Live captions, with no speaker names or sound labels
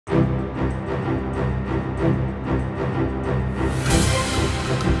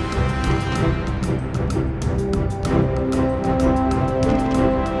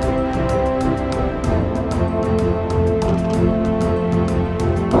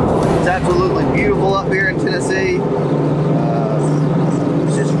absolutely beautiful up here in Tennessee.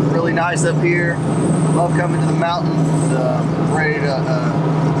 It's just really nice up here. Love coming to the mountains. Ready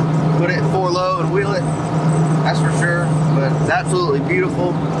to put it in 4-low and wheel it. That's for sure. But it's absolutely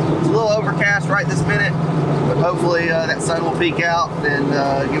beautiful. It's a little overcast right this minute, but hopefully that sun will peek out and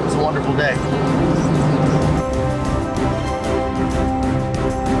give us a wonderful day.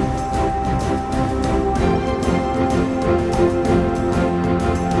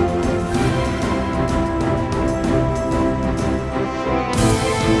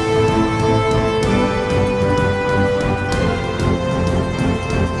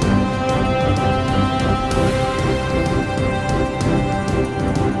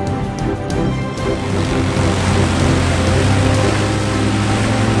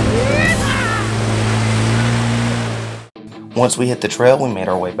 Once we hit the trail, we made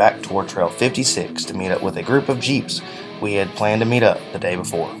our way back toward Trail 56 to meet up with a group of Jeeps we had planned to meet up the day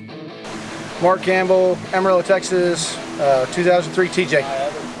before. Mark Campbell, Amarillo, Texas, 2003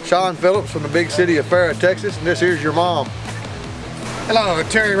 TJ. Sean Phillips from the big city of Farrah, Texas, and this here's your mom. Hello,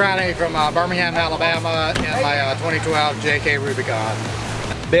 Terry Riley from Birmingham, Alabama, and my 2012 JK Rubicon.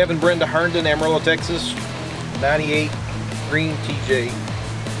 Bev and Brenda Herndon, Amarillo, Texas, 98 Green TJ.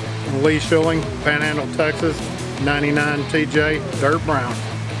 Lee Schilling, Panhandle, Texas, 99 TJ Dirt Brown.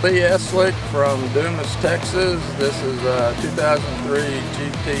 Lee Eslick from Dumas, Texas. This is 2003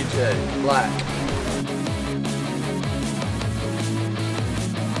 Jeep TJ Black.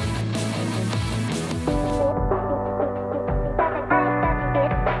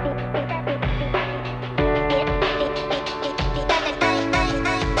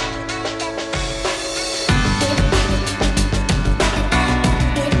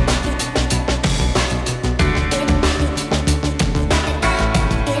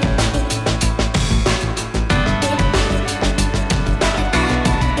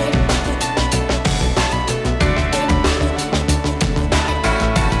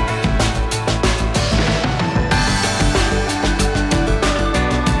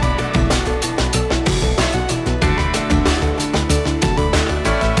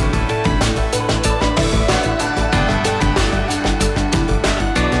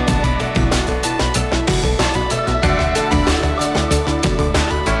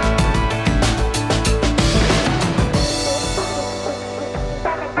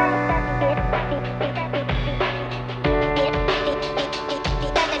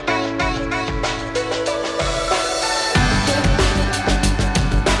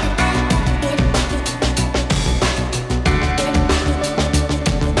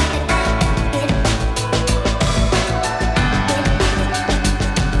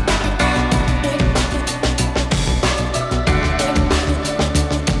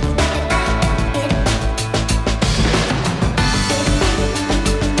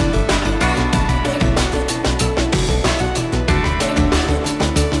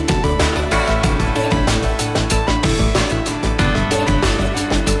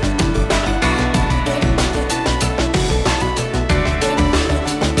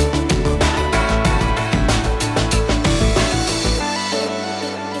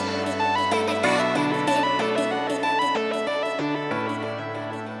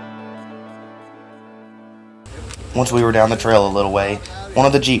 Once we were down the trail a little way, one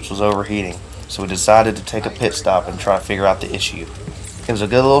of the Jeeps was overheating, so we decided to take a pit stop and try to figure out the issue. It was a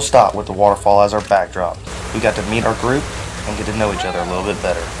good little stop with the waterfall as our backdrop. We got to meet our group and get to know each other a little bit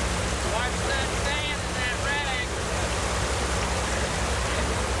better.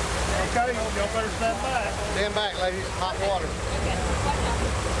 Okay, y'all better stand back. Stand back, ladies. Hot water.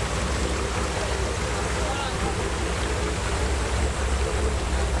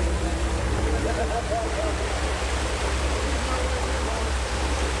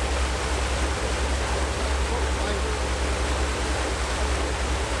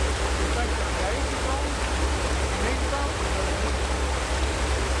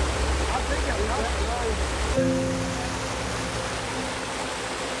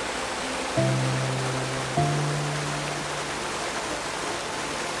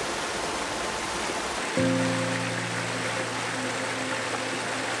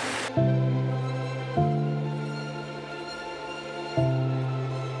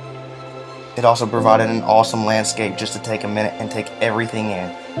 It also provided an awesome landscape just to take a minute and take everything in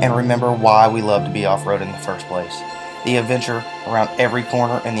and remember why we love to be off-road in the first place. The adventure around every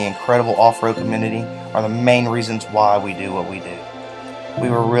corner and the incredible off-road community are the main reasons why we do what we do. We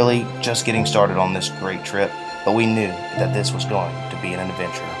were really just getting started on this great trip, but we knew that this was going to be an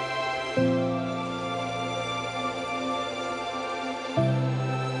adventure.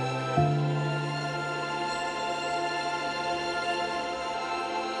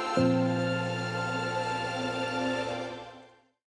 you.